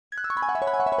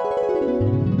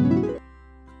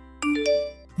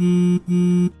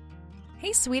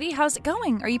Hey, sweetie, how's it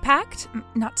going? Are you packed?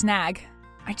 Not to nag.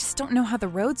 I just don't know how the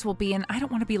roads will be, and I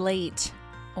don't want to be late.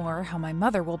 Or how my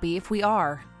mother will be if we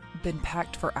are. Been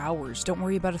packed for hours, don't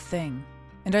worry about a thing.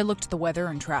 And I looked at the weather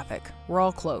and traffic. We're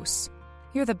all close.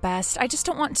 You're the best. I just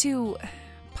don't want to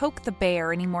poke the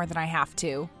bear any more than I have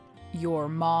to. Your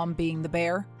mom being the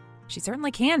bear? She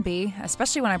certainly can be,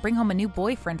 especially when I bring home a new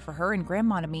boyfriend for her and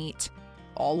Grandma to meet.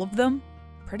 All of them?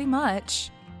 Pretty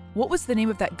much. What was the name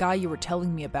of that guy you were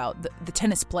telling me about, the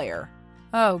tennis player?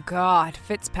 Oh God,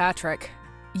 Fitzpatrick.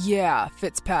 Yeah,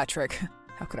 Fitzpatrick.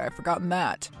 How could I have forgotten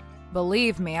that?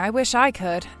 Believe me, I wish I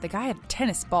could. The guy had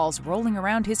tennis balls rolling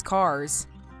around his cars.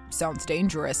 Sounds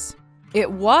dangerous.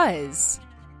 It was.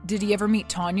 Did he ever meet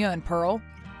Tanya and Pearl?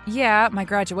 Yeah, at my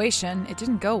graduation. It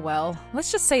didn't go well.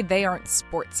 Let's just say they aren't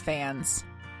sports fans.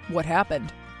 What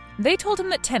happened? They told him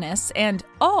that tennis, and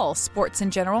all sports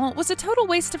in general, was a total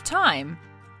waste of time.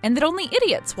 And that only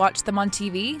idiots watched them on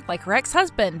TV, like her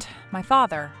ex-husband, my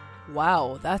father.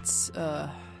 Wow, that's,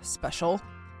 special.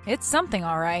 It's something,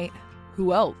 all right.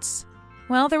 Who else?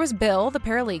 Well, there was Bill, the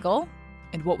paralegal.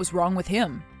 And what was wrong with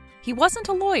him? He wasn't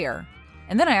a lawyer.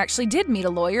 And then I actually did meet a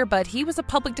lawyer, but he was a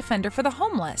public defender for the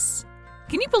homeless.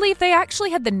 Can you believe they actually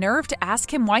had the nerve to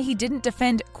ask him why he didn't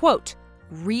defend, quote,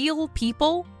 real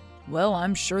people? Well,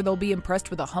 I'm sure they'll be impressed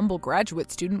with a humble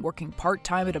graduate student working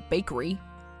part-time at a bakery.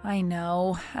 I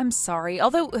know. I'm sorry.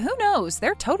 Although, who knows?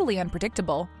 They're totally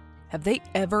unpredictable. Have they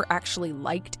ever actually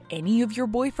liked any of your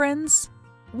boyfriends?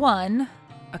 One,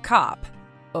 a cop.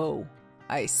 Oh,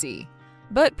 I see.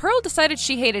 But Pearl decided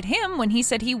she hated him when he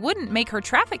said he wouldn't make her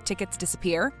traffic tickets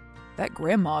disappear. That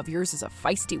grandma of yours is a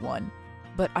feisty one.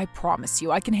 But I promise you,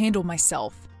 I can handle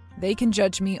myself. They can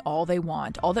judge me all they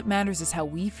want. All that matters is how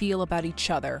we feel about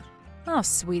each other. Oh,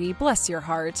 sweetie, bless your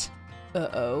heart.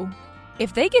 Uh-oh.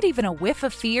 If they get even a whiff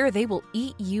of fear, they will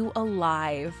eat you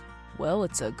alive. Well,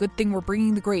 it's a good thing we're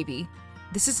bringing the gravy.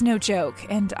 This is no joke,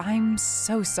 and I'm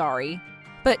so sorry.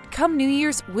 But come New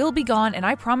Year's, we'll be gone, and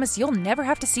I promise you'll never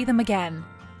have to see them again.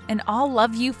 And I'll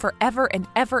love you forever and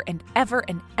ever and ever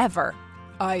and ever.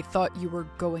 I thought you were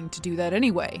going to do that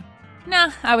anyway.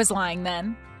 Nah, I was lying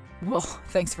then. Well,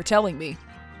 thanks for telling me.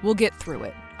 We'll get through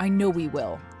it. I know we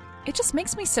will. It just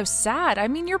makes me so sad. I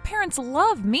mean, your parents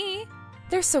love me.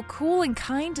 They're so cool and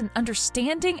kind and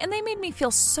understanding, and they made me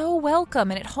feel so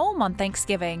welcome and at home on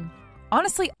Thanksgiving.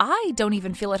 Honestly, I don't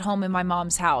even feel at home in my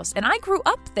mom's house, and I grew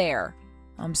up there.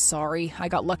 I'm sorry. I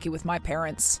got lucky with my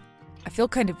parents. I feel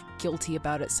kind of guilty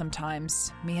about it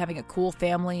sometimes. Me having a cool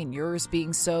family and yours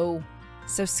being so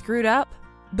screwed up.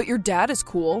 But your dad is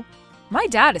cool. My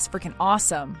dad is freaking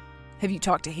awesome. Have you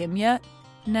talked to him yet?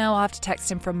 No, I'll have to text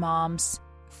him from Mom's.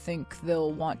 Think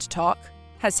they'll want to talk?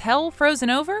 Has hell frozen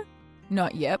over?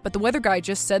 Not yet, but the weather guy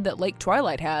just said that Lake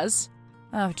Twilight has.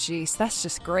 Oh, jeez, that's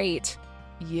just great.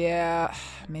 Yeah,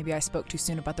 maybe I spoke too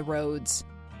soon about the roads.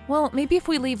 Well, maybe if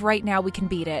we leave right now, we can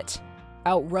beat it.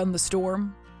 Outrun the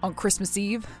storm? On Christmas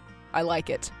Eve? I like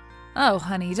it. Oh,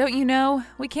 honey, don't you know?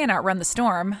 We can't outrun the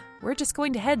storm. We're just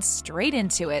going to head straight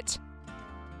into it.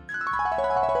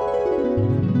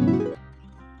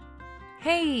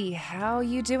 Hey, how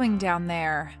you doing down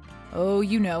there? Oh,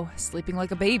 you know, sleeping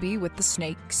like a baby with the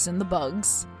snakes and the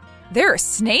bugs. There are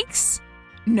snakes?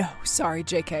 No, sorry,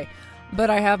 JK. But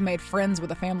I have made friends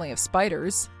with a family of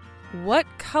spiders. What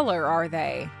color are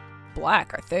they?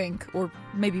 Black, I think. Or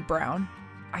maybe brown.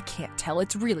 I can't tell.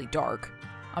 It's really dark.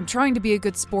 I'm trying to be a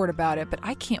good sport about it, but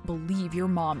I can't believe your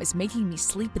mom is making me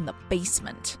sleep in the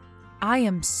basement. I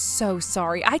am so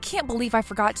sorry. I can't believe I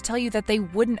forgot to tell you that they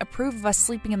wouldn't approve of us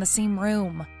sleeping in the same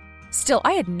room. Still,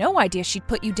 I had no idea she'd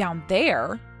put you down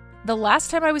there. The last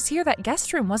time I was here, that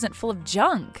guest room wasn't full of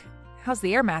junk. How's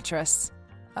the air mattress?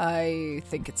 I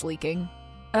think it's leaking.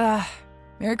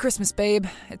 Merry Christmas, babe.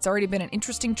 It's already been an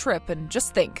interesting trip, and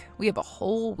just think, we have a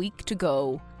whole week to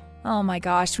go. Oh my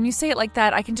gosh, when you say it like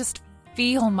that, I can just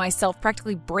feel myself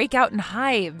practically break out in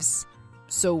hives.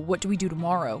 So what do we do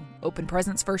tomorrow? Open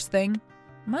presents first thing?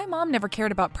 My mom never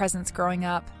cared about presents growing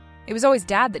up. It was always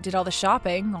Dad that did all the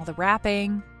shopping, all the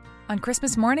wrapping. On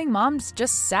Christmas morning, Mom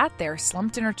just sat there,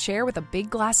 slumped in her chair with a big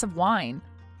glass of wine.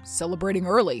 Celebrating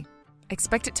early.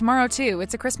 Expect it tomorrow, too.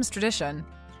 It's a Christmas tradition.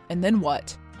 And then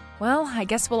what? Well, I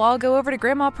guess we'll all go over to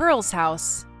Grandma Pearl's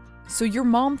house. So your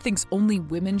mom thinks only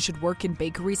women should work in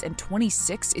bakeries and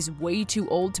 26 is way too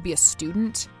old to be a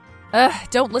student?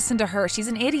 Don't listen to her. She's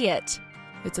an idiot.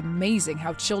 It's amazing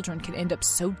how children can end up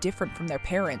so different from their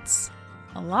parents.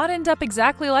 A lot end up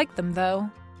exactly like them, though.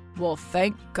 Well,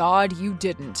 thank God you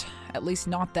didn't. At least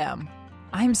not them.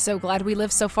 I'm so glad we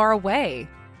live so far away.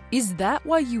 Is that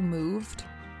why you moved?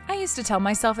 I used to tell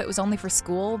myself it was only for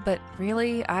school, but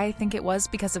really, I think it was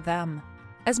because of them.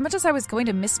 As much as I was going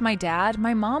to miss my dad,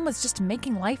 my mom was just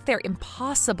making life there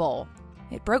impossible.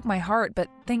 It broke my heart, but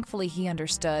thankfully he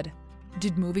understood.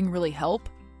 Did moving really help?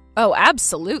 Oh,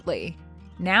 absolutely.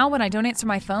 Now when I don't answer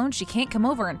my phone, she can't come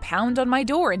over and pound on my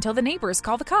door until the neighbors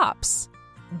call the cops.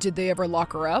 Did they ever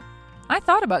lock her up? I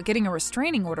thought about getting a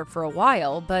restraining order for a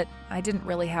while, but I didn't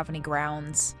really have any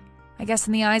grounds. I guess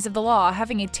in the eyes of the law,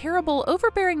 having a terrible,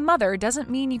 overbearing mother doesn't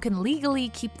mean you can legally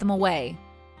keep them away.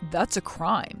 That's a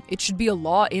crime. It should be a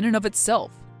law in and of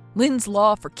itself. Lynn's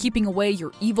Law for keeping away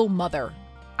your evil mother.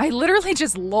 I literally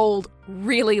just lolled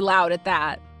really loud at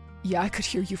that. Yeah, I could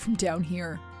hear you from down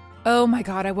here. Oh my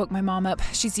god, I woke my mom up.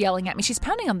 She's yelling at me. She's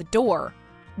pounding on the door.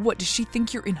 What, does she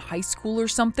think you're in high school or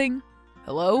something?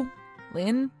 Hello?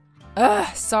 Lynn?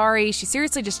 Sorry. She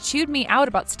seriously just chewed me out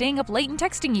about staying up late and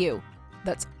texting you.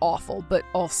 That's awful, but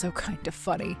also kind of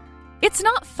funny. It's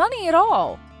not funny at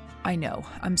all. I know.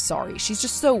 I'm sorry. She's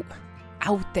just so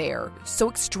out there, so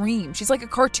extreme. She's like a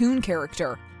cartoon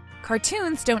character.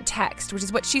 Cartoons don't text, which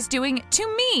is what she's doing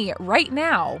to me right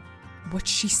now. What's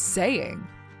she saying?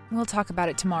 We'll talk about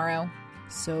it tomorrow.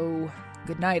 So,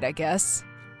 good night, I guess.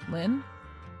 Lynn?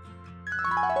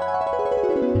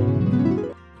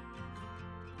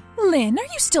 Lynn, are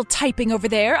you still typing over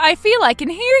there? I feel I can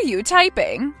hear you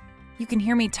typing. You can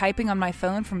hear me typing on my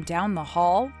phone from down the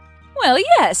hall? Well,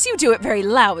 yes, you do it very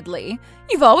loudly.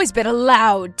 You've always been a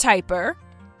loud typer.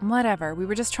 Whatever, we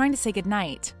were just trying to say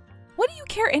goodnight. What do you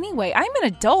care anyway? I'm an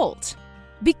adult.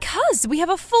 Because we have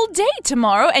a full day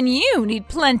tomorrow and you need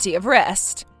plenty of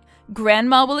rest.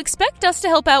 Grandma will expect us to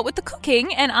help out with the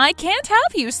cooking and I can't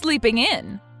have you sleeping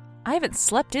in. I haven't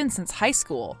slept in since high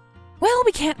school. Well,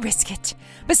 we can't risk it.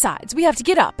 Besides, we have to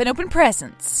get up and open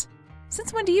presents.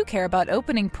 Since when do you care about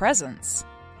opening presents?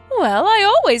 Well, I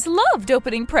always loved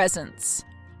opening presents.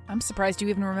 I'm surprised you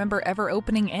even remember ever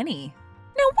opening any.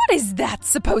 Now, what is that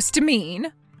supposed to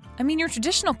mean? I mean your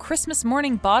traditional Christmas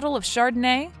morning bottle of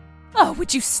Chardonnay? Oh,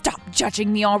 would you stop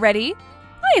judging me already?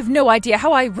 I have no idea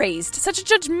how I raised such a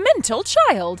judgmental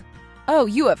child. Oh,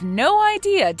 you have no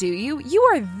idea, do you? You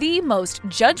are the most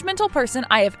judgmental person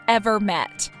I have ever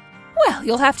met. Well,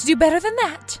 you'll have to do better than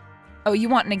that. Oh, you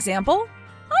want an example?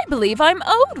 I believe I'm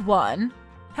owed one.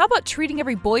 How about treating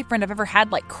every boyfriend I've ever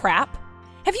had like crap?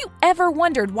 Have you ever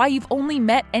wondered why you've only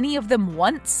met any of them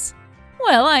once?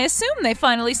 Well, I assume they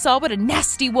finally saw what a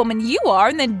nasty woman you are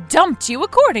and then dumped you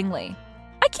accordingly.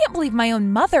 I can't believe my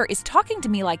own mother is talking to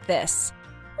me like this.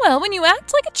 Well, when you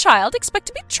act like a child, expect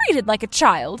to be treated like a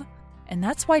child. And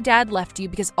that's why Dad left you,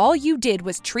 because all you did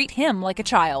was treat him like a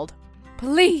child.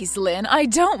 Please, Lynn, I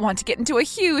don't want to get into a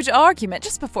huge argument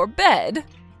just before bed.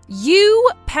 You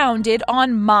pounded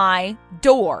on my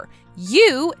door.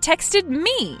 You texted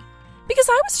me. Because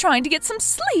I was trying to get some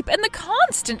sleep and the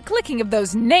constant clicking of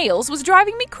those nails was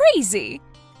driving me crazy.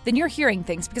 Then you're hearing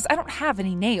things because I don't have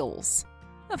any nails.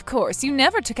 Of course, you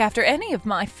never took after any of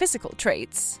my physical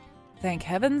traits. Thank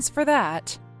heavens for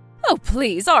that. Oh,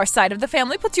 please, our side of the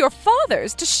family puts your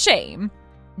father's to shame.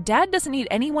 Dad doesn't need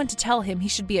anyone to tell him he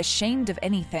should be ashamed of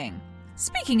anything.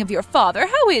 Speaking of your father,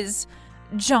 how is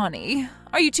Johnny?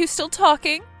 Are you two still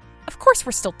talking? Of course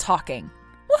we're still talking.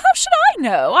 Well, how should I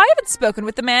know? I haven't spoken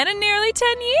with the man in nearly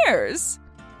 10 years.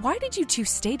 Why did you two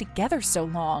stay together so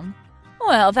long?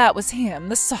 Well, that was him,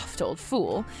 the soft old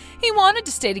fool. He wanted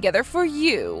to stay together for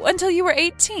you until you were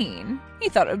 18. He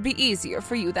thought it would be easier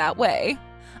for you that way.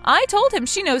 I told him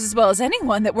she knows as well as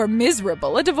anyone that we're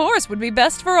miserable. A divorce would be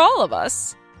best for all of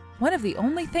us. One of the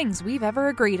only things we've ever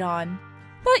agreed on.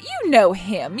 But you know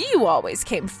him. You always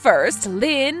came first.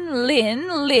 Lynn,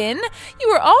 Lynn, Lynn. You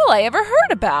were all I ever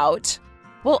heard about.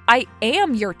 Well, I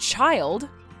am your child.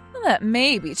 That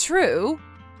may be true.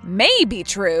 May be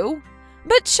true.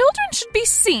 But children should be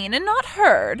seen and not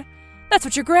heard. That's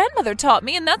what your grandmother taught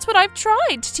me, and that's what I've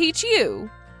tried to teach you.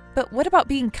 But what about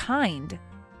being kind?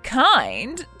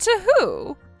 Kind? To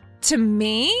who? To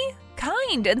me?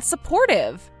 Kind and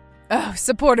supportive. Oh,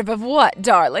 supportive of what,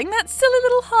 darling? That silly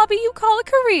little hobby you call a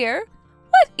career?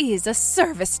 What is a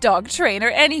service dog trainer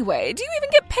anyway? Do you even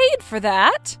get paid for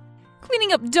that?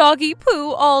 Cleaning up doggy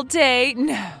poo all day?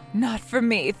 No, not for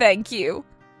me, thank you.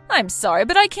 I'm sorry,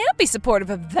 but I can't be supportive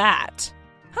of that.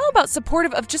 How about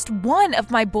supportive of just one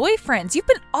of my boyfriends? You've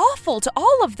been awful to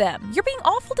all of them. You're being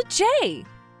awful to Jay.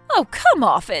 Oh, come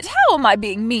off it. How am I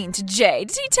being mean to Jay?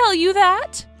 Did he tell you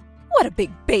that? What a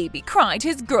big baby crying to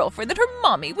his girlfriend that her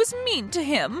mommy was mean to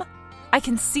him. I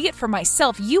can see it for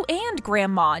myself, you and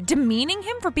Grandma, demeaning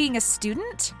him for being a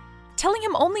student? Telling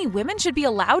him only women should be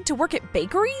allowed to work at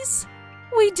bakeries?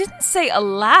 We didn't say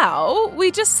allow.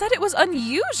 We just said it was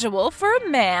unusual for a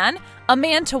man. A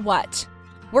man to what?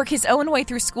 Work his own way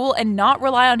through school and not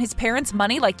rely on his parents'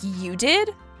 money like you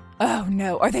did? Oh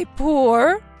no, are they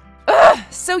poor? Ugh,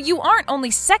 so you aren't only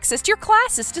sexist, you're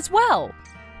classist as well.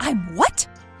 I'm what?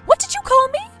 What did you call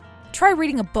me? Try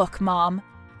reading a book, Mom.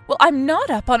 Well, I'm not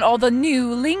up on all the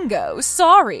new lingo,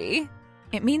 sorry.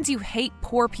 It means you hate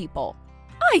poor people.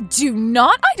 I do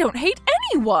not. I don't hate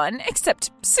anyone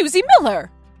except Susie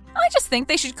Miller. I just think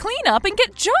they should clean up and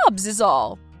get jobs is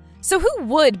all. So who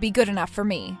would be good enough for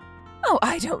me? Oh,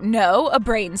 I don't know. A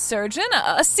brain surgeon?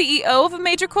 A CEO of a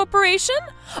major corporation?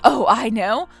 Oh, I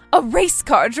know. A race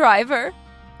car driver.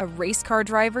 A race car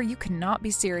driver? You cannot be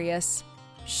serious.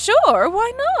 Sure,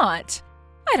 why not?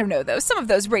 I don't know, though. Some of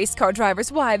those race car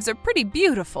drivers' wives are pretty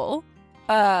beautiful.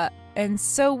 And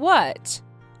so what?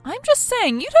 I'm just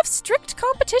saying you'd have strict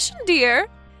competition, dear.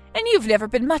 And you've never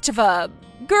been much of a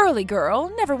girly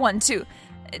girl, never one to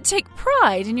take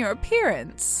pride in your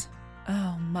appearance.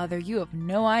 Oh, Mother, you have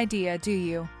no idea, do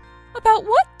you? About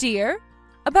what, dear?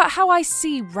 About how I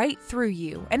see right through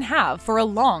you, and have for a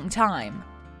long time.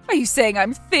 Are you saying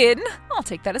I'm thin? I'll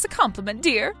take that as a compliment,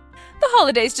 dear. The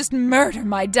holidays just murder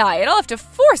my diet. I'll have to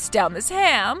force down this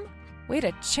ham. Way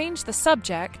to change the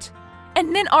subject.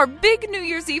 And then our big New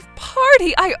Year's Eve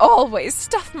party, I always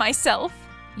stuff myself.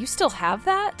 You still have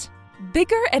that?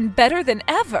 Bigger and better than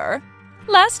ever.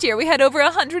 Last year we had over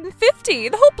 150.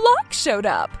 The whole block showed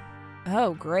up.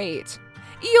 Oh, great.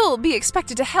 You'll be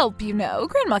expected to help, you know.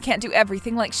 Grandma can't do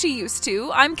everything like she used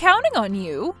to. I'm counting on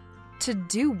you. To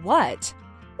do what?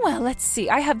 Well, let's see.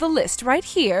 I have the list right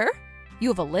here. You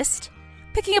have a list?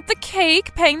 Picking up the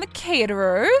cake, paying the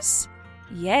caterers.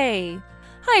 Yay.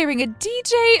 Hiring a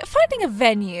DJ, finding a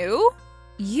venue.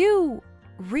 You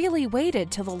really waited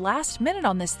till the last minute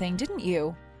on this thing, didn't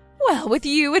you? Well, with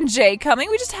you and Jay coming,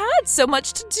 we just had so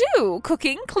much to do.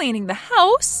 Cooking, cleaning the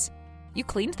house. You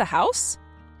cleaned the house?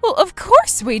 Well, of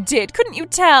course we did. Couldn't you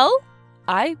tell?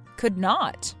 I could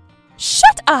not.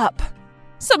 Shut up!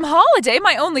 Some holiday,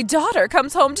 my only daughter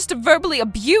comes home just to verbally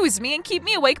abuse me and keep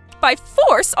me awake by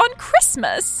force on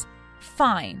Christmas.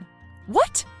 Fine.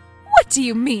 What? What do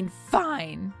you mean,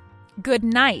 fine? Good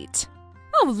night.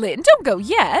 Oh, Lynn, don't go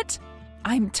yet.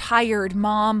 I'm tired,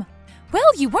 Mom.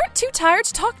 Well, you weren't too tired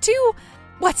to talk to...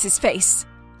 what's-his-face?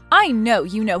 I know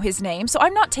you know his name, so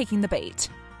I'm not taking the bait.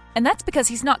 And that's because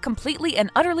he's not completely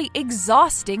and utterly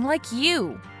exhausting like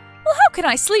you. Well, how can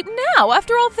I sleep now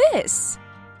after all this?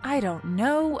 I don't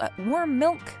know. Warm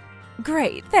milk?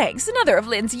 Great, thanks. Another of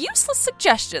Lynn's useless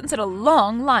suggestions and a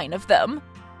long line of them.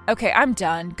 Okay, I'm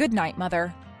done. Good night,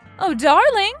 Mother. Oh,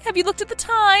 darling, have you looked at the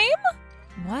time?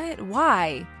 What?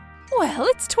 Why? Well,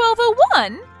 it's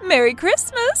 12:01. Merry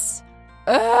Christmas.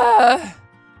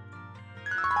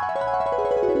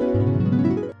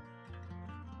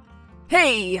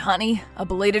 Hey, honey. A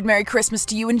belated Merry Christmas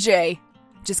to you and Jay.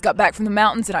 Just got back from the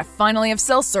mountains and I finally have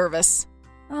cell service.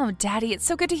 Oh, Daddy, it's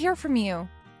so good to hear from you.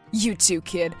 You too,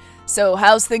 kid. So,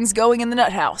 how's things going in the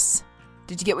nut house?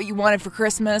 Did you get what you wanted for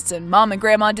Christmas and Mom and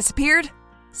Grandma disappeared?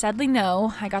 Sadly,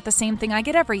 no. I got the same thing I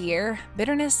get every year.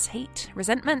 Bitterness, hate,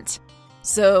 resentment.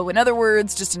 So, in other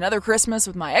words, just another Christmas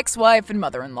with my ex-wife and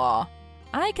mother-in-law.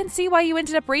 I can see why you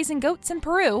ended up raising goats in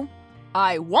Peru.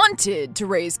 I wanted to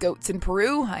raise goats in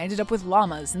Peru. I ended up with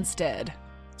llamas instead.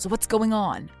 So what's going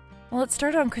on? Well, it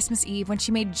started on Christmas Eve when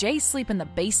she made Jay sleep in the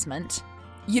basement.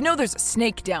 You know there's a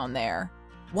snake down there.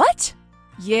 What?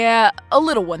 Yeah, a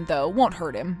little one though. Won't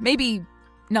hurt him. Maybe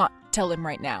not tell him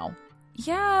right now.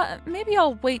 Yeah, maybe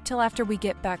I'll wait till after we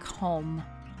get back home.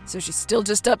 So she's still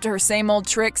just up to her same old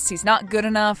tricks. He's not good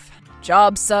enough.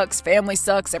 Job sucks, family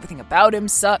sucks, everything about him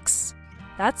sucks.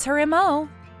 That's her MO.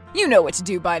 You know what to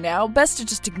do by now. Best to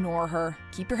just ignore her.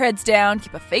 Keep your heads down,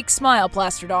 keep a fake smile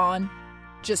plastered on.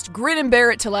 Just grin and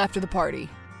bear it till after the party.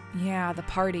 Yeah, the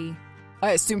party.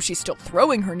 I assume she's still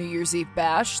throwing her New Year's Eve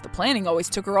bash. The planning always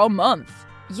took her all month.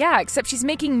 Yeah, except she's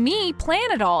making me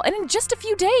plan it all, and in just a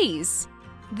few days.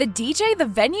 The DJ, the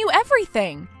venue,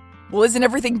 everything. Well, isn't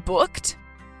everything booked?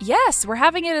 Yes, we're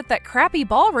having it at that crappy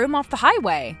ballroom off the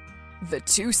highway. The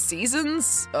Two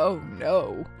Seasons? Oh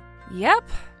no. Yep.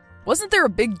 Wasn't there a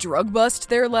big drug bust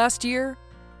there last year?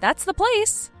 That's the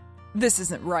place. This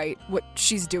isn't right, what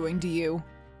she's doing to you.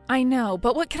 I know,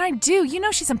 but what can I do? You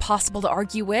know she's impossible to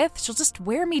argue with. She'll just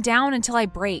wear me down until I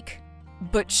break.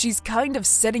 But she's kind of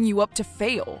setting you up to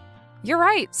fail. You're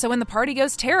right, so when the party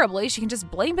goes terribly, she can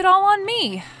just blame it all on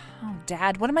me. Oh,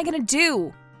 Dad, what am I gonna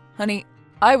do? Honey,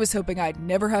 I was hoping I'd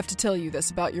never have to tell you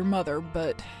this about your mother,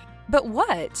 but... But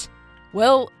what?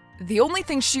 Well, the only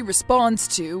thing she responds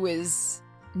to is...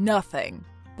 nothing.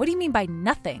 What do you mean by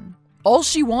nothing? All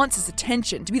she wants is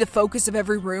attention, to be the focus of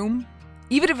every room.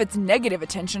 Even if it's negative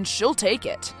attention, she'll take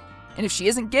it. And if she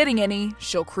isn't getting any,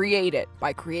 she'll create it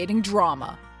by creating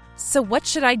drama. So what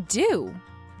should I do?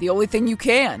 The only thing you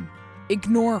can.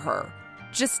 Ignore her.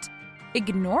 Just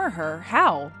ignore her?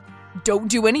 How? Don't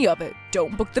do any of it.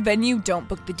 Don't book the venue, don't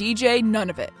book the DJ, none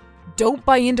of it. Don't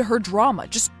buy into her drama.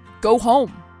 Just go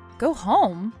home. Go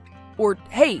home? Or,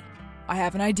 hey, I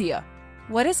have an idea.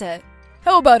 What is it?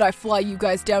 How about I fly you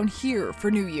guys down here for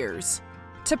New Year's?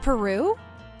 To Peru?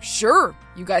 Sure,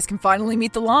 you guys can finally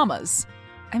meet the llamas.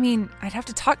 I mean, I'd have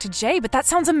to talk to Jay, but that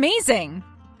sounds amazing.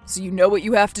 So you know what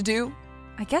you have to do?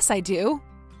 I guess I do.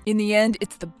 In the end,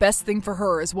 it's the best thing for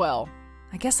her as well.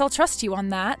 I guess I'll trust you on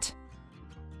that.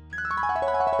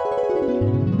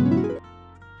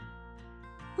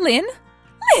 Lynn?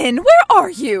 Lynn, where are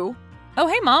you? Oh,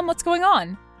 hey, Mom, what's going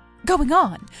on? Going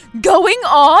on? Going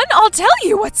on? I'll tell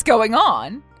you what's going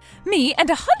on. Me and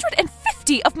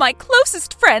 150 of my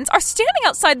closest friends are standing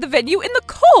outside the venue in the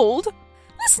cold,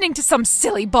 listening to some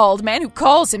silly bald man who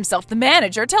calls himself the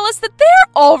manager tell us that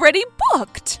they're already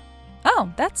booked.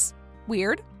 Oh, that's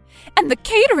weird. And the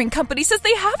catering company says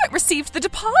they haven't received the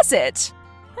deposit.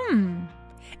 And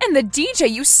the DJ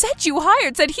you said you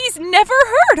hired said he's never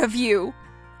heard of you.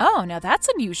 Oh, now that's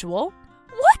unusual.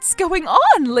 What's going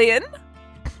on, Lynn?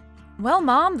 Well,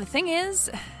 Mom, the thing is,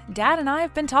 Dad and I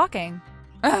have been talking.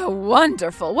 Oh,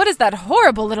 wonderful. What has that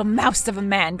horrible little mouse of a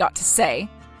man got to say?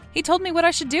 He told me what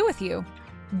I should do with you.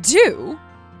 Do?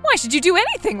 Why should you do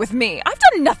anything with me? I've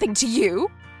done nothing to you.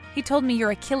 He told me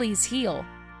your Achilles heel.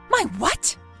 My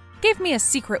what? Gave me a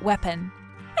secret weapon.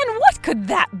 And what could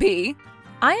that be?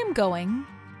 I am going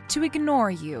to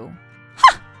ignore you.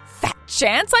 Ha! Fat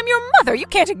chance, I'm your mother. You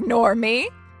can't ignore me.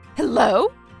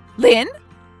 Hello? Lynn?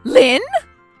 Lynn?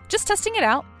 Just testing it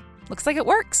out. Looks like it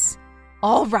works.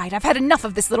 All right, I've had enough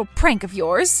of this little prank of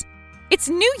yours. It's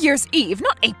New Year's Eve,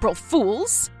 not April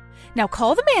Fool's. Now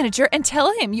call the manager and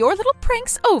tell him your little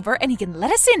prank's over and he can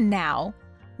let us in now.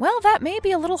 Well, that may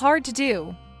be a little hard to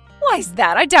do. Why's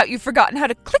that? I doubt you've forgotten how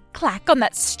to click-clack on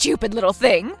that stupid little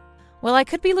thing. Well, I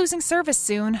could be losing service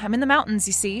soon. I'm in the mountains,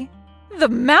 you see. The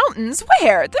mountains?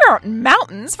 Where? There aren't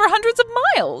mountains for hundreds of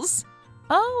miles.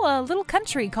 Oh, a little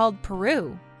country called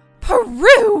Peru.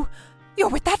 Peru? You're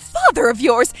with that father of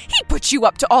yours. He put you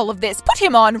up to all of this. Put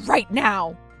him on right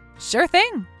now. Sure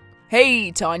thing.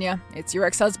 Hey, Tanya, it's your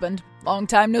ex-husband. Long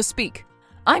time no speak.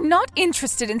 I'm not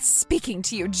interested in speaking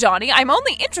to you, Johnny. I'm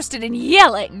only interested in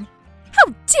yelling.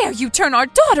 How dare you turn our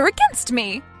daughter against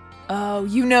me? Oh,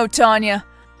 you know, Tanya.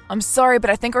 I'm sorry, but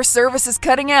I think our service is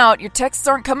cutting out. Your texts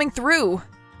aren't coming through.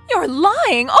 You're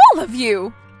lying, all of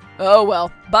you. Oh,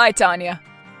 well. Bye, Tanya.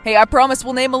 Hey, I promise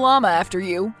we'll name a llama after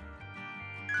you.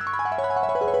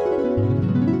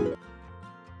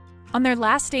 On their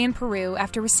last day in Peru,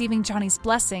 after receiving Johnny's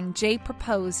blessing, Jay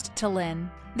proposed to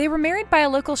Lynn. They were married by a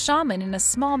local shaman in a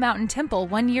small mountain temple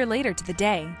 1 year later to the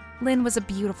day. Lynn was a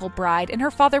beautiful bride, and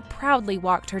her father proudly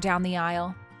walked her down the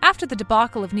aisle. After the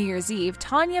debacle of New Year's Eve,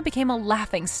 Tanya became a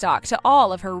laughingstock to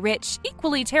all of her rich,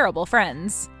 equally terrible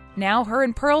friends. Now her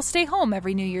and Pearl stay home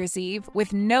every New Year's Eve,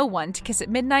 with no one to kiss at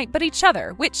midnight but each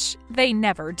other, which they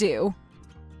never do.